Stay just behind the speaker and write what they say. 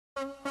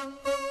Yeah.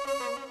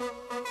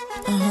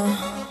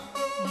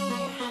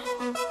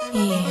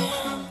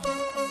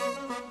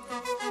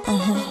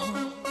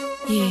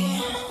 Yeah.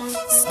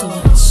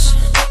 Storage.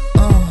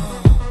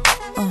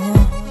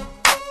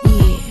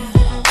 Yeah.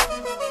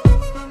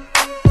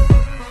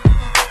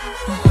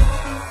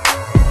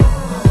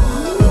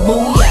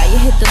 Booyah, you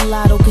hit the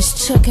lotto,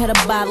 cause Chuck had a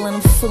bottle and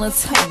I'm feeling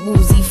tight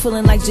woozy.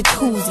 Feeling like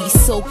jacuzzi,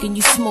 soaking,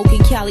 you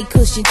smoking, Cali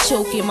cushion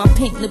choking, my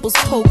pink nipples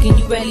poking,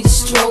 you ready to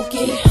stroke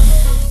it?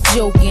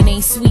 Joking,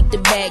 ain't sweet to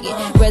bag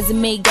it.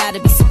 Resume gotta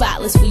be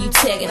spotless for you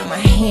tag it. I'm a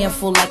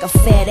handful like a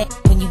fat ass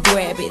when you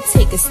grab it.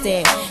 Take a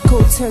stab,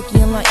 cold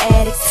turkey on my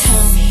addicts.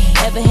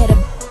 Ever had a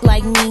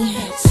like me?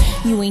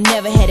 You ain't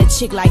never had a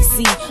chick like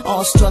C.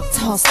 All struck,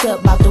 tossed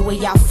up about the way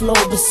y'all flow,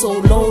 but so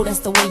low,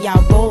 that's the way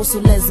y'all roll. So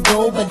let's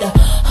go, but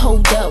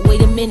hold up,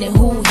 wait a minute,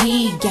 who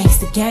he?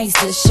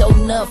 Gangsta,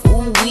 showing up,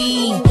 ooh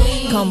wee.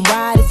 Come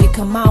ride if you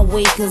come my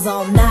way, cause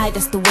all night,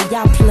 that's the way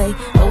y'all play.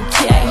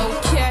 Okay.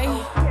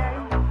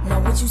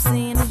 What you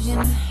saying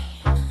again?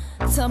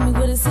 Tell me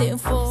what it's hitting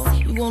for.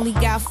 You only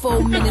got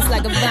 4 minutes,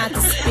 like I'm about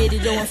to spit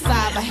it. On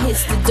 5, I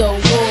hits the door.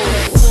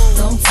 Whoa.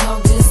 Don't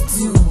talk, just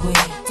do it.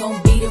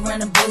 Don't beat around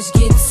the bush,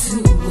 get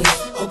to it.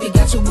 Hope you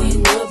got your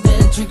wind up,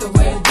 better drink a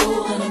Red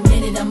Bull. In a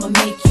minute, I'ma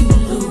make you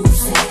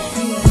lose it.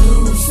 You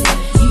lose it,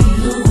 you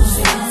lose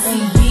it.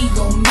 CB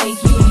gon'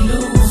 make you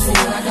lose it.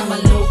 I got my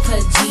low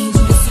cut jeans,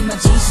 you can see my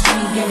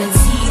G-string,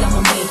 guaranteed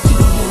I'ma make you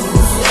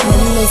lose it.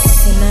 Now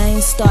listen, I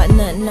ain't starting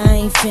nothing, I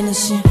ain't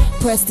finishing.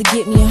 Press to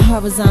get me in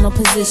horizontal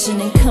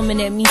position and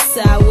coming at me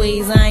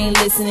sideways, I ain't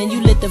listening. You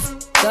lit the f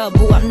up,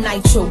 boo, I'm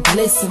nitro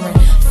glycerin.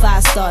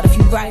 5-star, if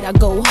you right, I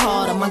go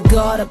harder. My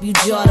guard up, you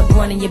jawed up,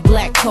 running your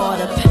black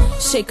card up.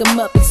 Shake 'em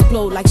up,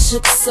 explode like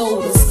shook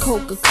sodas.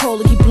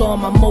 Coca-Cola, keep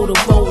blowing my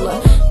Motorola.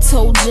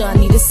 Told ya I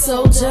need a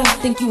soldier.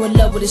 Think you in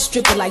love with a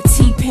stripper like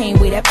T-Pain,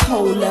 way that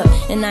pole up.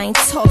 And I ain't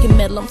talking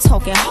metal, I'm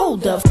talking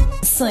hold up.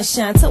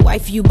 Sunshine, tell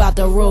wife you about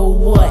to roll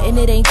what? And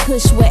it ain't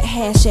kush, wet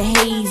hash, or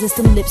haze. It's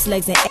them lips,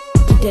 legs, and ass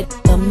that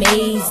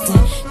amazed.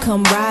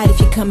 Come ride if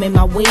you come in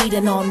my way,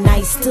 then all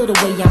night still the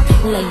way I'm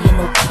playing.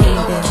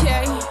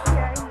 Okay.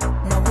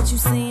 Now what you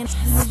saying?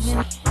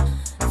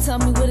 Tell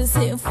me what it's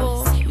hitting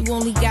for. You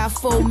only got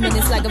 4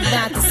 minutes, like I'm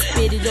about to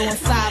spit it. On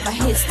 5, I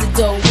hits the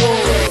door.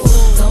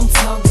 Whoa. Don't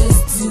talk,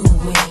 just do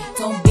it.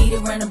 Don't beat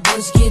around the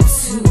bush, get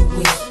to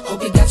it.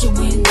 Hope you got your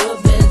wind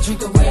up, better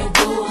drink a Red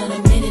Bull. In a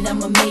minute,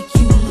 I'ma make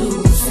you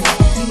lose it.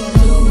 You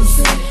lose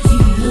it, you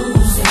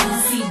lose it.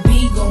 CB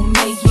gon'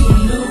 make you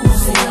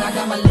lose it. I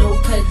got my low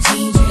cut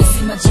jeans, you can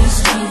see my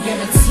G-string,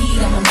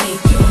 guaranteed I'ma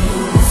make you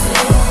lose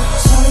it.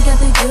 Charli got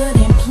the good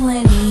and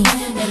plenty,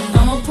 and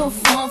I'ma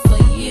perform for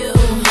you.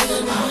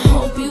 I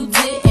hope you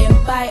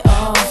didn't bite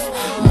off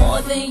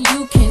more than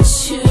you can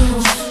chew.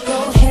 Go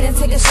ahead and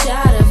take a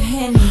shot of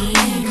Henny,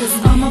 cause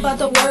I'm about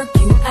to work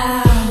you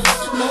out.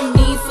 No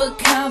need for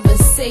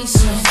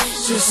conversation,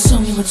 just show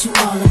me what you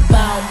all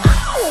about.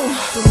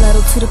 The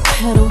letter to the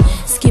pedal,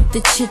 skip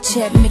the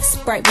chit-chat, mix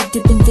Sprite with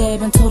dip and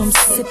dab, and told him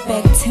sit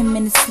back. 10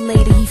 minutes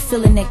later, he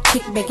feeling that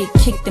kickback, it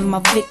kicked in my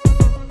Vic.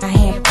 I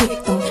had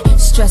picked him,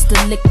 stressed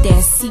to lick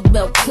that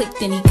seatbelt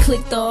clicked, and he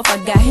clicked off. I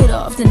got hit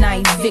off, then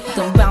I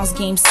victim. Bounce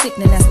game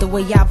sickening, that's the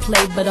way I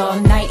play. But all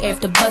night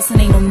after bustin',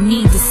 ain't no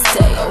need to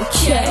stay.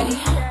 Okay.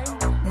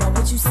 Now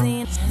what you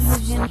saying?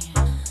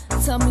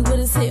 Tell me what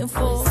it's hitting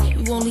for.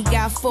 You only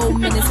got 4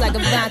 minutes, like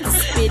I'm about to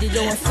spit it.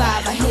 On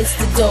 5, I hits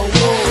the door.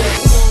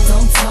 Whoa.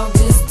 Don't talk,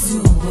 just do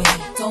it.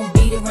 Don't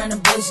beat around the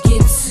bush,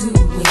 get to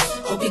it.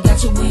 Hope you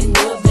got your wind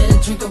up, better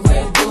drink a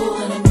Red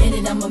Bull. In a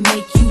minute, I'ma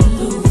make you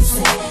lose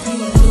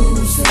it.